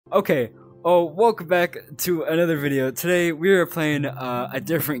Okay, welcome back to another video. Today we are playing a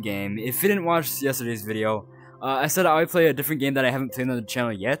different game. If you didn't watch yesterday's video, I said I would play a different game that I haven't played on the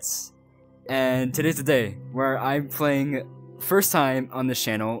channel yet. And today's the day where I'm playing, first time on this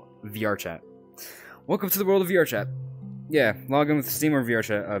channel, VRChat. Welcome to the world of VRChat. Yeah, log in with Steam or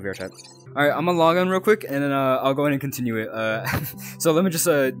VRChat. Alright, I'm gonna log on real quick, and then I'll go ahead and continue it. So let me just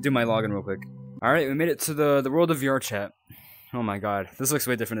do my login real quick. Alright, we made it to the world of VRChat. Oh my god, this looks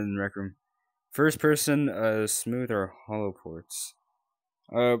way different than the Rec Room. First person, smooth or hollow ports.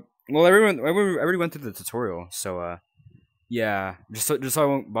 Well, everyone already went through the tutorial, so yeah, just so I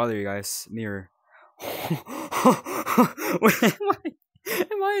won't bother you guys. Mirror. Wait, am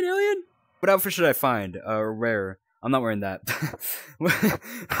I an alien? What outfit should I find? Or wear? I'm not wearing that.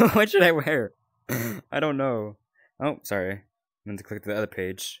 What should I wear? I don't know. Oh, sorry. I meant to click the other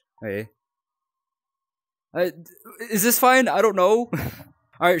page. Hey. Is this fine? I don't know.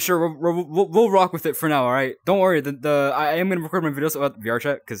 Alright, sure, we'll rock with it for now, alright? Don't worry, I am gonna record my videos about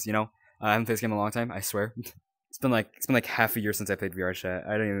VRChat, because, you know, I haven't played this game in a long time, I swear. It's been like half a year since I played VRChat.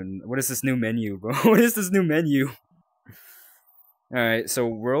 I don't even... What is this new menu, bro? What is this new menu? Alright, so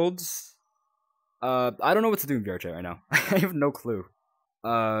worlds... I don't know what to do in VRChat right now. I have no clue.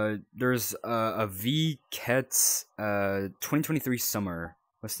 There's a VRChat 2023 summer.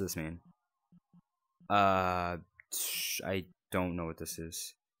 What's this mean? I don't know what this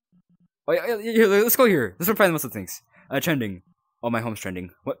is. Oh yeah, let's go here. Let's find most of the things. Trending. Oh, my home's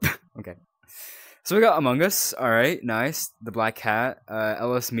trending. What? Okay. So we got Among Us. Alright, nice. The Black Cat.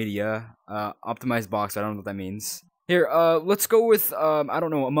 LS Media. Optimized Box. I don't know what that means. Here, let's go with, I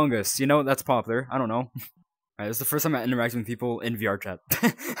don't know, Among Us. You know, that's popular. I don't know. Alright, this is the first time I interact with people in VRChat.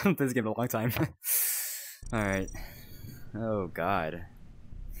 I haven't played this game in a long time. Alright. Oh, God.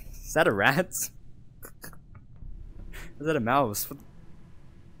 Is that a rat? Is that a mouse? What?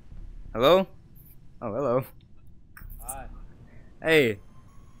 Hello? Oh, hello. Hi. Hey.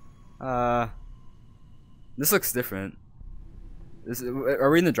 This looks different.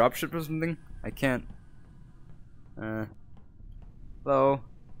 Are we in the dropship or something? I can't. Hello.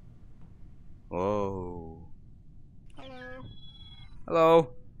 Whoa. Hello. Hello.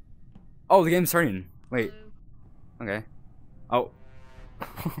 Oh, the game's starting. Wait. Okay. Oh.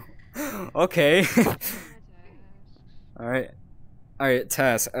 Okay. Alright,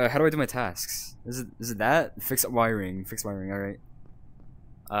 tasks. How do I do my tasks? Is it that? Fix wiring. Fix wiring, alright.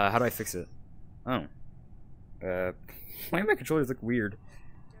 How do I fix it? Oh. Why do my controllers look weird?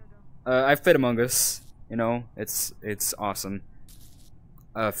 I've played Among Us. You know, it's awesome.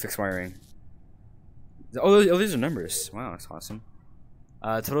 Fix wiring. Oh, these are numbers. Wow, that's awesome.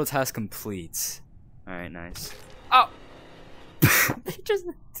 Total task complete. Alright, nice. Oh!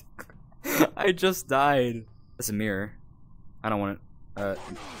 I just died. That's a mirror. I don't want it.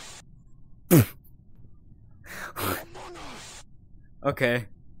 Okay.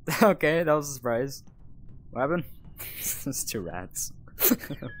 Okay, that was a surprise. What happened? There's two rats.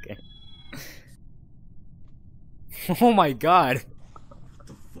 Okay. Oh my god.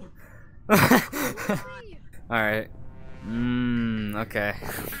 Alright. Okay.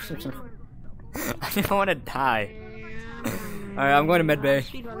 I didn't want to die. Alright, I'm going to medbay.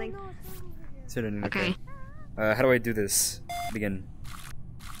 Okay. How do I do this? Begin.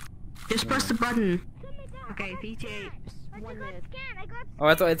 Just press the button. Okay, VJ. 1 minute. Oh,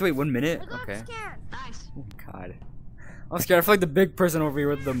 I thought to wait 1 minute? Okay. Nice. Oh god. I'm scared. I feel like the big person over here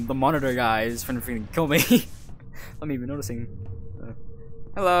with the monitor guy is trying to freaking kill me. I'm even noticing.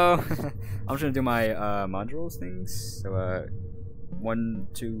 Hello. I'm just gonna do my modules things. So 1,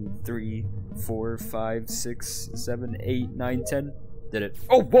 2, 3, 4, 5, 6, 7, 8, 9, 10. Did it.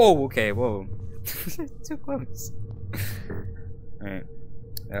 Oh, whoa, okay, whoa. Too close. Alright.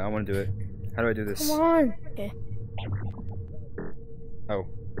 I want to do it. How do I do this? Come on. Okay. Oh.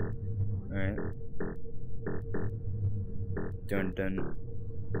 Alright. Dun.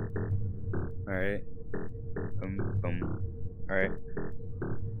 Alright. Boom. Alright.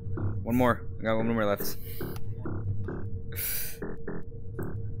 One more. I got one more left.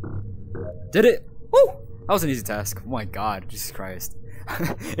 Did it! Woo! That was an easy task. Oh my god, Jesus Christ.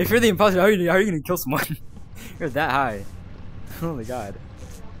 If you're the imposter, how are you gonna kill someone? You're that high. Oh my god.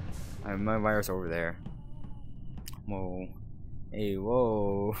 My wire's over there. Whoa. Hey,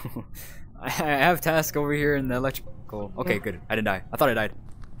 whoa. I have task over here in the electrical. Okay, good. I didn't die. I thought I died.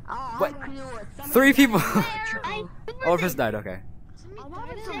 What? 3 people! Oh, one person died, okay.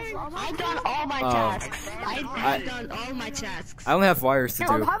 I've done all my tasks. I've done all my tasks. I only have wires to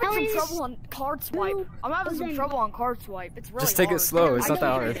do. I'm having some trouble on card swipe. It's really Just take hard. it slow. It's not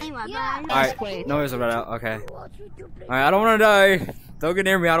that hard. Yeah. Alright, no worries about it. Okay. Alright, I don't want to die. Don't get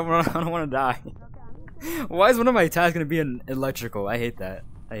near me. I don't want to die. Why is one of my tasks gonna be an electrical? I hate that.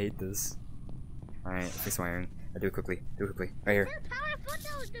 I hate this. All right, fix wiring. I do it quickly. Do it quickly. Right here.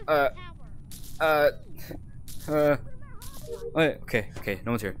 Wait, okay.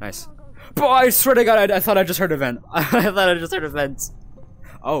 No one's here. Nice. Boy, I swear to God, I thought I just heard a vent. I thought I just heard a vent.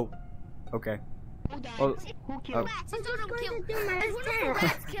 Oh. Okay. Well, Who killed?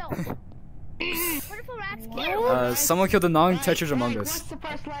 someone killed the non-touchers among us. What's the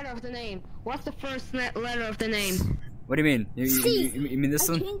first letter of the name? What's the first letter of the name? What do you mean? You mean this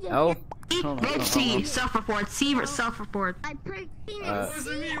one? L? Vote C. Self-report. C. Self-report. CS.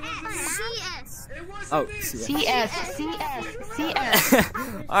 Oh, CS.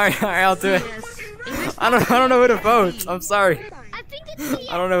 Alright, I'll do it. I don't know who to vote. I'm sorry. I think it's CS.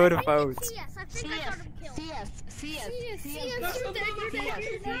 I don't know who to vote. CS. I think I got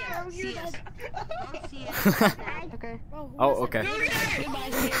him killed. Okay. Oh, okay.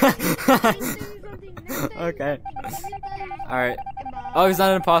 Okay. Alright. Oh, he's not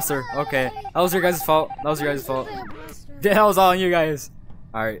an imposter. Okay. That was your guys' fault. Yeah, that was all on you guys.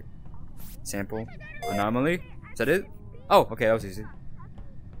 Alright. Sample. Anomaly. Is that it? Oh, okay, that was easy.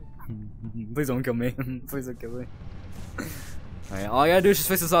 Please don't kill me. Please don't kill me. Alright, all I gotta do is just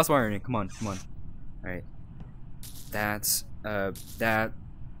fix this last wiring. Come on. Alright. That's, that,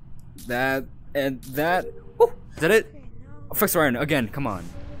 and that. Woo! Is that it? Oh, fix wiring again. Come on.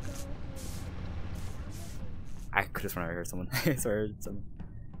 I could have sworn I heard someone. I swear I heard someone.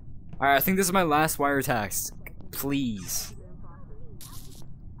 Alright, I think this is my last wire task. Please.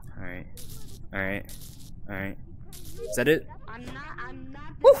 Alright. Is that it? I'm not.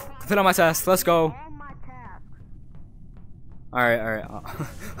 Woo! Complete on my task. Let's go. Alright. I'm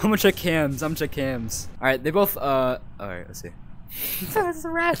gonna check cams. Alright, they both, alright, let's see. That's the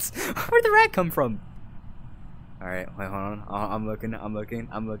rats. Where'd the rat come from? Alright, wait, hold on. I'm looking.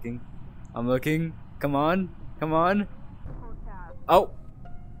 Come on. Oh!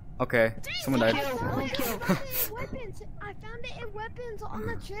 Okay, someone died. Weapons. I found it in weapons on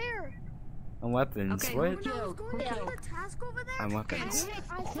the chair. On weapons, Okay, what? When I was going down the task over there, On weapons.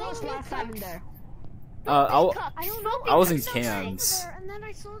 I Who saw was last time in there? I don't know. I was in something over cams. there, and then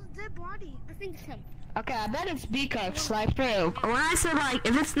I saw the dead body. I think it's him. Okay, I bet it's B-Cux, like for real. When I said like,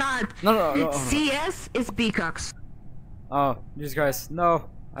 if it's not No. CS, it's B-Cux. Oh, Jesus Christ, no.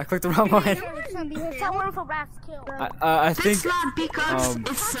 I clicked the wrong line. Someone for rats killed. I think. It's not B-Cux, it's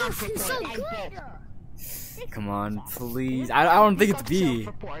He's so self-report. good. Come on, please. I don't think it's B.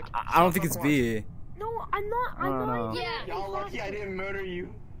 I don't think it's B. No, I'm not. I'm not. No. Yeah. Y'all lucky I didn't murder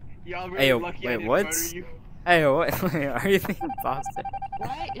you. Y'all really Hey, lucky I wait, didn't what? murder you. Hey, what? Wait, are you the imposter?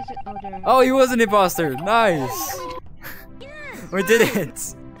 Why is it? Oh, there. Oh, he was an imposter. Nice. We did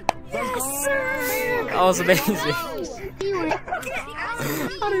it. That was amazing. I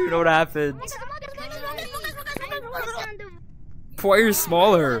don't even know what happened. Why are you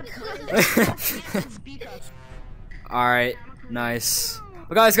smaller? Alright, nice.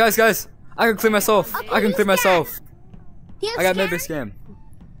 Oh, guys. I can clear myself. I got mid-bay scan.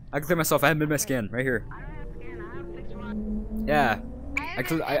 I can clear myself. I have mid-bay scan right here. Yeah.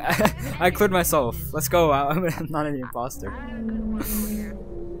 I cleared myself. Let's go. I'm not any imposter.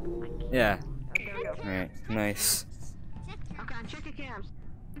 Yeah. Alright, nice. Okay, check your cams.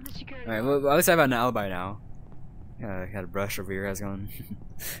 Alright, well, at least I have an alibi now. Yeah, I got a brush over here. How's it going?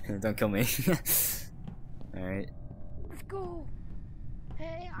 Don't kill me. Alright. Let's go.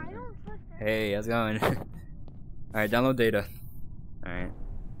 Hey, I don't trust that. Hey, how's it going? Alright, download data. Alright.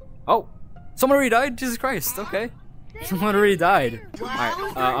 Oh! Someone already died? Jesus Christ, okay. Someone already died. Alright,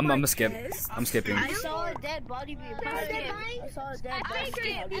 I'm gonna skip. I'm skipping. I saw a dead body being I saw a dead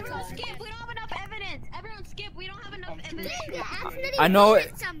body. Everyone skip. We don't have enough evidence. Everyone skip. We don't have enough evidence. I know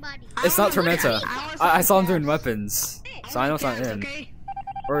it. Somebody. It's not Tormenta. I saw him doing weapons. So I know it's not him.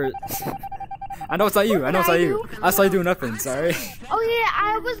 Or I know it's not you. I saw you doing weapons, alright? Oh yeah,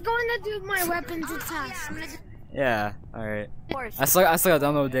 I was going to do my weapons test. Yeah, alright. I still got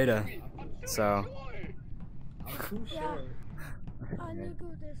download data. So Yeah. I need to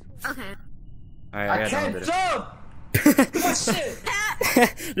go this way. Okay. alright, I got Jump! data.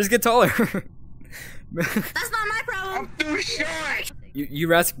 Just get taller. That's not my problem. I'm too short! You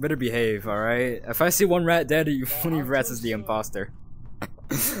rats better behave, alright? If I see one rat dead, one of you rats is the imposter.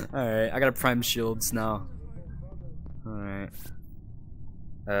 Alright, I gotta prime shields now. Alright.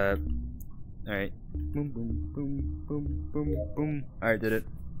 Alright. Boom. Alright, did it.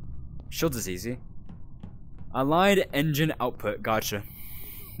 Shields is easy. Aligned engine output, gotcha.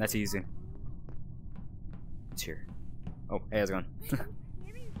 That's easy. It's here. Oh, hey, how's it going?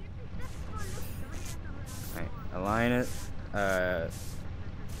 Alright, align it.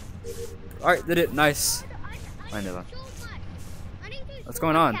 Alright, did it. Nice. I know that. What's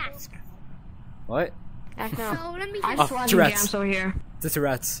going on? What? Heck no. No, let me I Oh, just want Tourette's. jams over here. It's the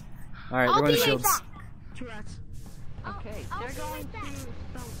Tourette's. Alright, I'll we're going be to right shields. back. Tourette's. Okay, they're going to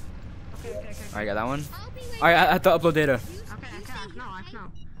some. Okay. Alright, got that one. I'll be right Alright, I have to upload data. Okay, I know.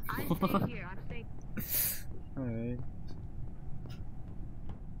 I'm staying here. Alright.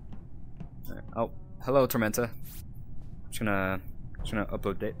 Oh, hello, Tormenta. Just gonna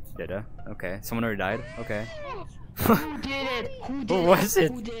upload data. Okay, someone already died. Okay. Who did it? What was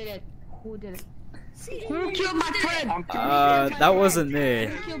it? Who did it? Who killed my friend? That wasn't me.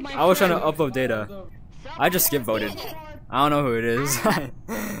 I was trying to upload data. I just skip voted. I don't know who it is.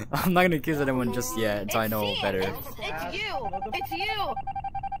 I'm not gonna accuse anyone just yet until I know better. It's you. It's you.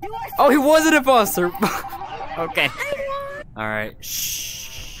 Oh, he was an imposter. Okay. All right.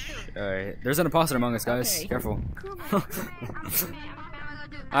 Shh. All right. There's an imposter among us, guys. Okay. Careful. All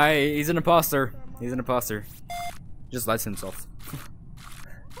right. He's an imposter. He's an imposter. Just lies to himself.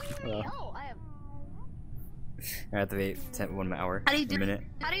 I have to wait 1 hour. How do you do? A minute.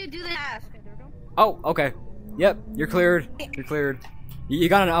 How do you do that? Oh, okay. Yep, you're cleared. You're cleared. You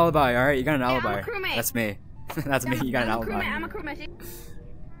got an alibi, alright? You got an alibi. I'm a crewmate. That's me. That's me. You got an alibi. I'm a crewmate.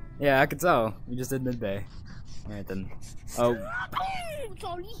 Yeah, I could tell. You just did mid-bay. Alright then. Oh,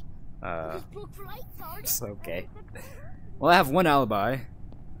 Sorry. it's okay. Well, I have one alibi.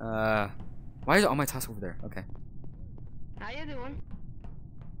 Why is all my tasks over there? Okay. How you doing?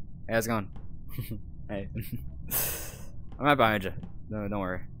 Hey, how's it going? Hey. I'm right behind you. No, don't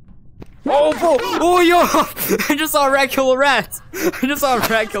worry. Oh, bro! Oh, yo! I just saw a rat kill a rat! I just saw a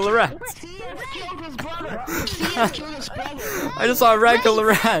rat kill a rat! CS killed his brother. CS killed his brother. I just saw a rat kill a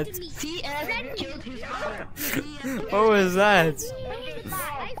rat! CS killed his brother. What was that?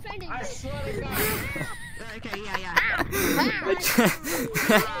 I swear to God. Okay, yeah.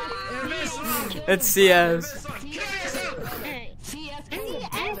 It's CS. CS killed his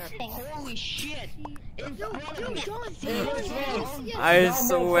brother. Holy shit. In front of me. I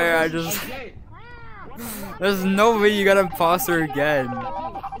swear, I just. There's no way you got imposter again.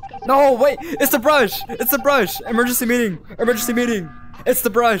 No, wait! It's the brush! It's the brush! Emergency meeting! Emergency meeting! It's the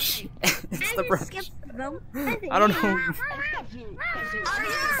brush! It's the brush. I don't know. Are you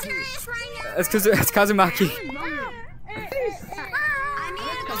serious right now? It's Kazumaki.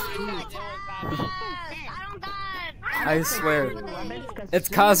 I swear. It's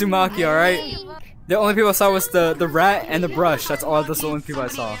Kazumaki, alright? The only people I saw was the rat and the brush. That's all. That's the only people I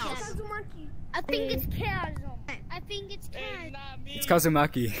saw. I think it's Kazum. I think it's Kazum. It's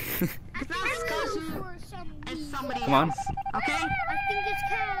Kazumaki. Come on. Okay? I think it's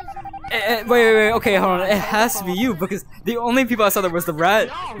Kazum. Wait. Okay, hold on. It has to be you because the only people I saw there was the rat,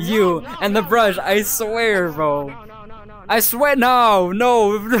 you, and the brush. I swear, bro. No. I swear. No.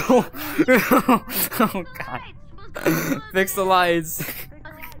 Oh God. Fix the lights.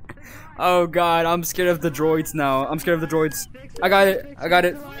 Oh God, I'm scared of the droids now. I'm scared of the droids. I got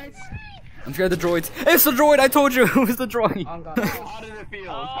it. I'm scared of the droids. It's the droid. I told you it was the droid. How did it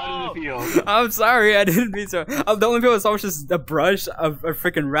feel? How did it feel? I'm sorry. I didn't mean to. The only people I saw was just a brush of a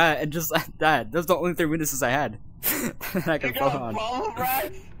freaking rat and just like that. Those are the only 3 witnesses I had. I can follow on.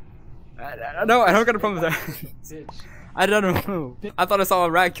 No, I don't got a problem with that. I don't know. I thought I saw a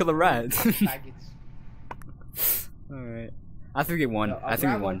rat kill a rat. Alright. I think we won. I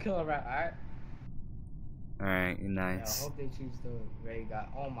think we won. Kill a rat, alright? Alright, Yeah, I nice. hope they choose the Ray guy.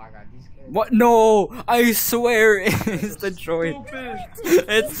 Oh my god, these kids. What? No! I swear it's the droid.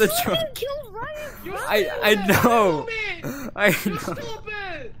 It's the droid. Killed Ryan. I know. I know.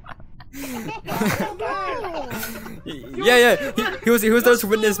 Yeah. He was there to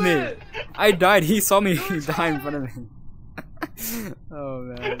witness me. I died. He saw me die in front of me. Oh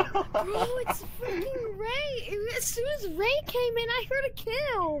man. Bro, it's freaking Ray. As soon as Ray came in, I heard a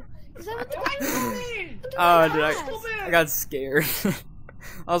kill. Is that what the guy was? Oh, dude, I got scared.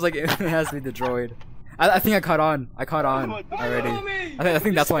 I was like, it has to be the droid. I think I caught on. Already. I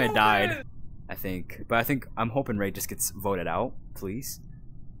think that's why I died. I think, but I'm hoping Ray just gets voted out. Please.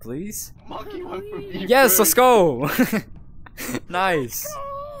 Yes, let's go. Nice.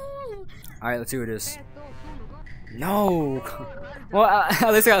 All right, let's see who it is. No. Well,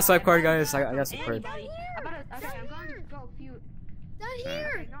 at least I got a swipe card, guys. I got a swipe card. Down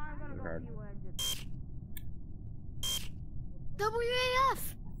here. WAF.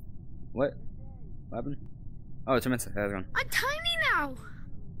 What happened? Oh, it's Tormenta. How's it going? I'm tiny now.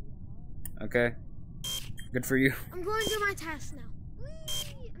 Okay. Good for you. I'm going to do my task now.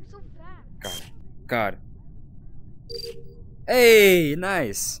 Whee! I'm so fast. God. Hey,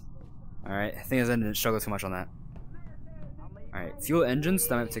 nice. All right. I think I didn't struggle too much on that. Alright, fuel engines,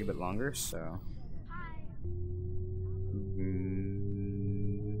 that might take a bit longer, so.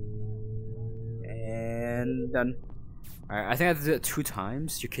 And done. Alright, I think I have to do it 2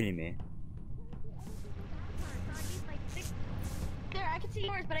 times? You're kidding me. There, I can see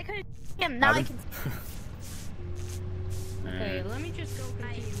yours, but I couldn't see him. Now I can see. Okay, let me just go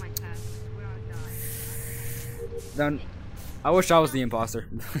continue my task. Done. I wish I was the imposter.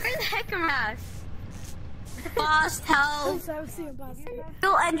 Where the heck am I? Boss, help!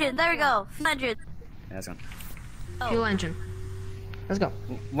 Fuel engine, there we go. Fuel engine. Yeah, that's gone. Fuel engine. Let's go.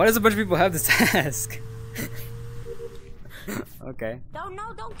 Why does a bunch of people have this task? Okay. Don't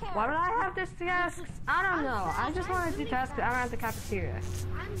care. Why do I have this task? I don't know. I just want to do tasks around the cafeteria.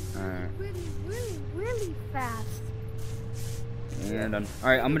 Alright. Really fast. And done.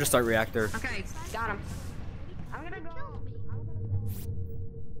 Alright, I'm gonna just start reactor. Okay, got him. I'm gonna go.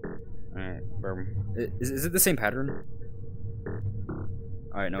 Alright, boom. Is it the same pattern?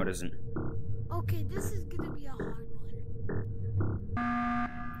 Alright, no it isn't. Okay, this is gonna be a hard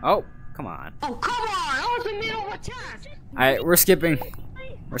one. Oh, come on. Oh, come on! I was in the middle of a task! Alright, we're skipping.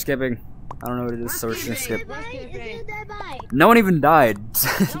 We're skipping. I don't know what it is, so we're just gonna skip. Bye. No one even died,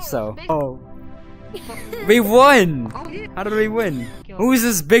 so. Oh. We won! How did we win? Who's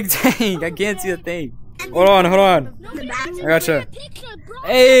this big tank? I can't see the thing. Hold on. I gotcha.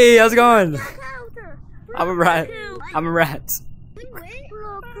 Hey, how's it going? I'm a rat.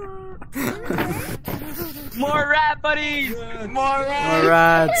 More rat buddies! More rat! More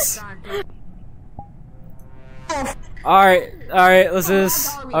rats. Alright, let's do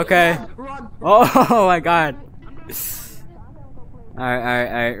this. Okay. Oh my god.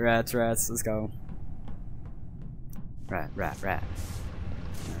 Alright, rats, let's go. Rat.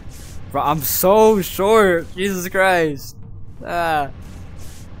 Bro, I'm so short. Jesus Christ. Alright,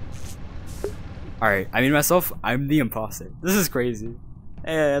 I mean myself, I'm the imposter. This is crazy.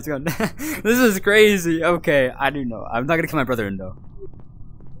 Hey, let's go. This is crazy. Okay, I do know. I'm not gonna kill my brother in though.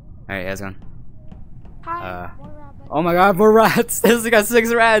 Alright, how's it going? Oh my god, more rats! This got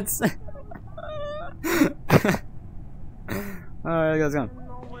 6 rats! Alright, how's it going? I'm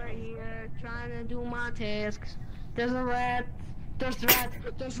over here trying to do my tasks. There's a rat. There's rats.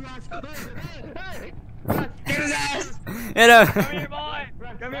 Hey! Get his ass! Hit him! Come here, boy!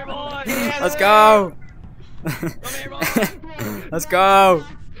 Come here, boy! Let's go! Come here, boy! Let's go!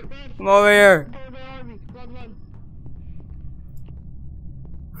 Come over here!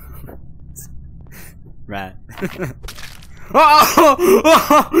 Rat.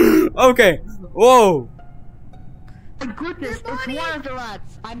 Oh! Okay. Whoa! My goodness, it's one of the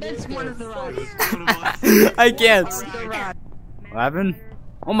rats. I bet it's one of the rats. I can't. The rat. What happened?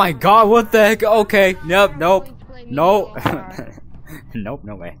 Oh my god, what the heck? Okay. Nope. No. Nope,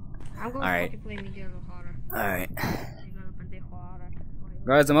 no way. I'm going Alright. to play Miguel harder. Alright.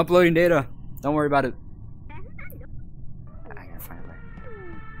 Guys, I'm uploading data. Don't worry about it. I gotta find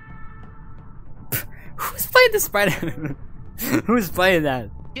it. Who's playing the spider? Who's playing that?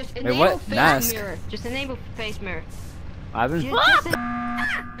 Just Wait, enable what? face Mask? mirror. Just enable face mirror. Ivan?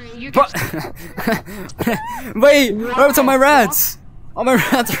 You can Wait! What happened to my rats? All my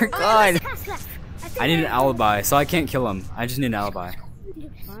rats are gone. I need an alibi, so I can't kill him. I just need an alibi.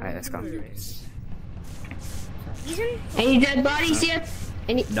 Alright, let's go. Any dead bodies yet?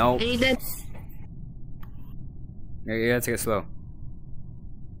 No. Any dead? You gotta take it slow.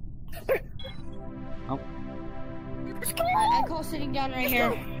 Oh. I call sitting down right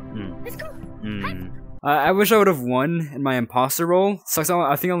here. Let's go. I wish I would have won in my imposter role. Sucks.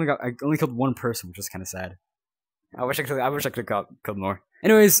 I think I only killed 1 person, which is kind of sad. I wish I could have killed more.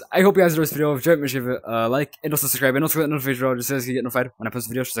 Anyways, I hope you guys enjoyed this video. If you enjoyed, make sure you give it a like and also subscribe and also click the notification bell just so you get notified when I post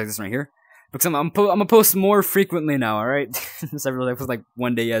videos just like this right here. Because I'm gonna post more frequently now. All right, so I post like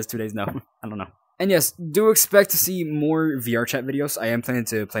 1 day, yes, 2 days, no, I don't know. And yes, do expect to see more VRChat videos. I am planning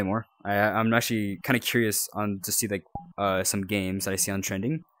to play more. I'm actually kind of curious to see like some games that I see on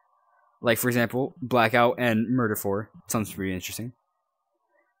trending. Like, for example, Blackout and Murder 4. Sounds pretty interesting.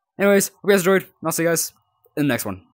 Anyways, hope you guys enjoyed, and I'll see you guys in the next one.